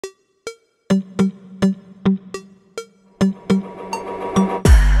Hey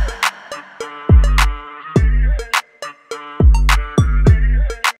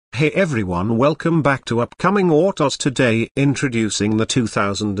everyone, welcome back to Upcoming Autos. Today, introducing the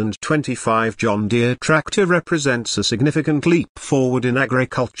 2025 John Deere Tractor represents a significant leap forward in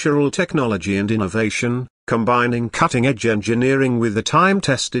agricultural technology and innovation, combining cutting-edge engineering with the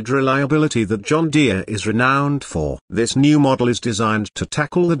time-tested reliability that John Deere is renowned for. This new model is designed to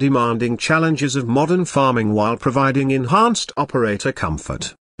tackle the demanding challenges of modern farming while providing enhanced operator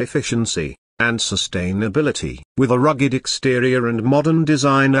comfort, efficiency, and sustainability. With a rugged exterior and modern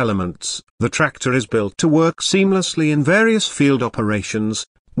design elements, the tractor is built to work seamlessly in various field operations,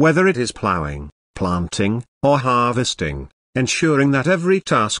 whether it is plowing, planting, or harvesting, ensuring that every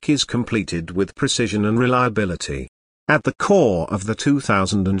task is completed with precision and reliability. At the core of the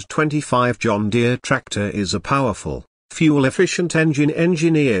 2025 John Deere Tractor is a powerful, fuel-efficient engine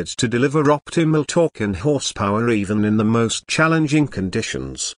engineered to deliver optimal torque and horsepower even in the most challenging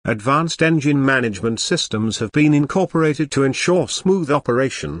conditions. Advanced engine management systems have been incorporated to ensure smooth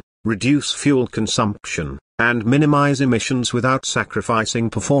operation, reduce fuel consumption, and minimize emissions without sacrificing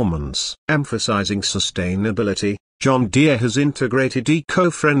performance. Emphasizing sustainability, John Deere has integrated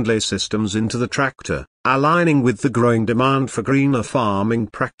eco-friendly systems into the tractor, aligning with the growing demand for greener farming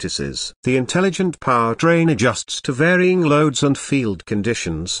practices. The intelligent powertrain adjusts to varying loads and field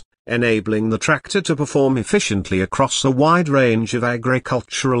conditions, enabling the tractor to perform efficiently across a wide range of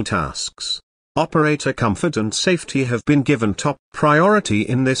agricultural tasks. Operator comfort and safety have been given top priority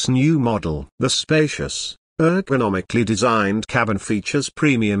in this new model. The spacious, ergonomically designed cabin features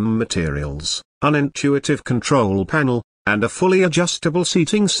premium materials, an intuitive control panel, and a fully adjustable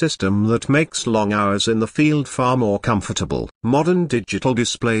seating system that makes long hours in the field far more comfortable. Modern digital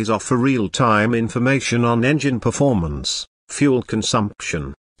displays offer real-time information on engine performance, fuel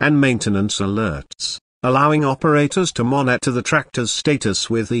consumption, and maintenance alerts, allowing operators to monitor the tractor's status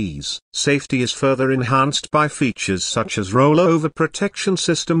with ease. Safety is further enhanced by features such as rollover protection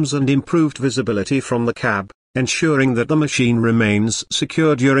systems and improved visibility from the cab, ensuring that the machine remains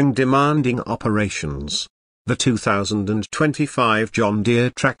secure during demanding operations. The 2025 John Deere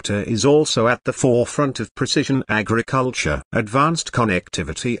Tractor is also at the forefront of precision agriculture. Advanced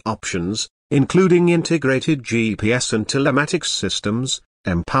connectivity options, including integrated GPS and telematics systems,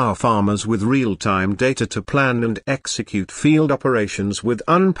 empower farmers with real-time data to plan and execute field operations with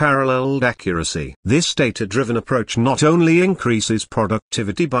unparalleled accuracy. This data-driven approach not only increases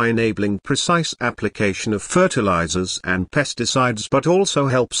productivity by enabling precise application of fertilizers and pesticides but also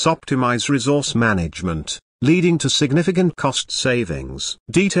helps optimize resource management, leading to significant cost savings.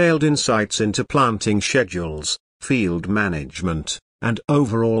 Detailed insights into planting schedules, field management, and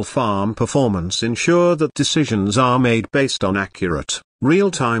overall farm performance ensure that decisions are made based on accurate,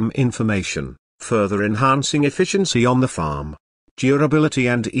 real-time information, further enhancing efficiency on the farm. Durability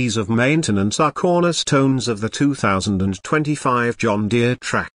and ease of maintenance are cornerstones of the 2025 John Deere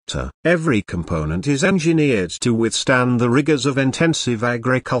Tractor. Every component is engineered to withstand the rigors of intensive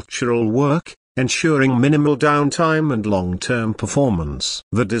agricultural work, ensuring minimal downtime and long-term performance.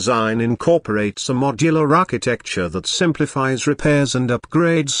 The design incorporates a modular architecture that simplifies repairs and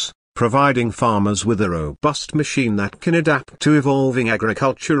upgrades, providing farmers with a robust machine that can adapt to evolving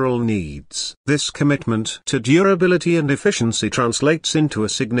agricultural needs. This commitment to durability and efficiency translates into a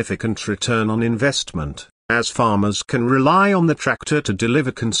significant return on investment, as farmers can rely on the tractor to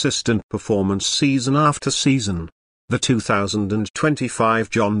deliver consistent performance season after season. The 2025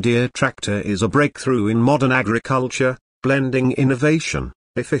 John Deere Tractor is a breakthrough in modern agriculture, blending innovation,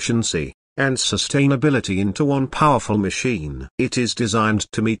 efficiency, and sustainability into one powerful machine. It is designed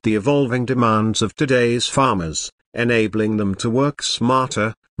to meet the evolving demands of today's farmers, enabling them to work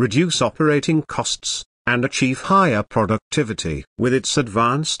smarter, reduce operating costs, and achieve higher productivity. With its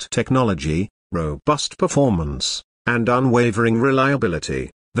advanced technology, robust performance, and unwavering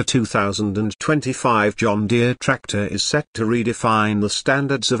reliability, the 2025 John Deere Tractor is set to redefine the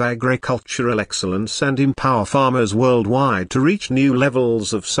standards of agricultural excellence and empower farmers worldwide to reach new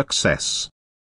levels of success.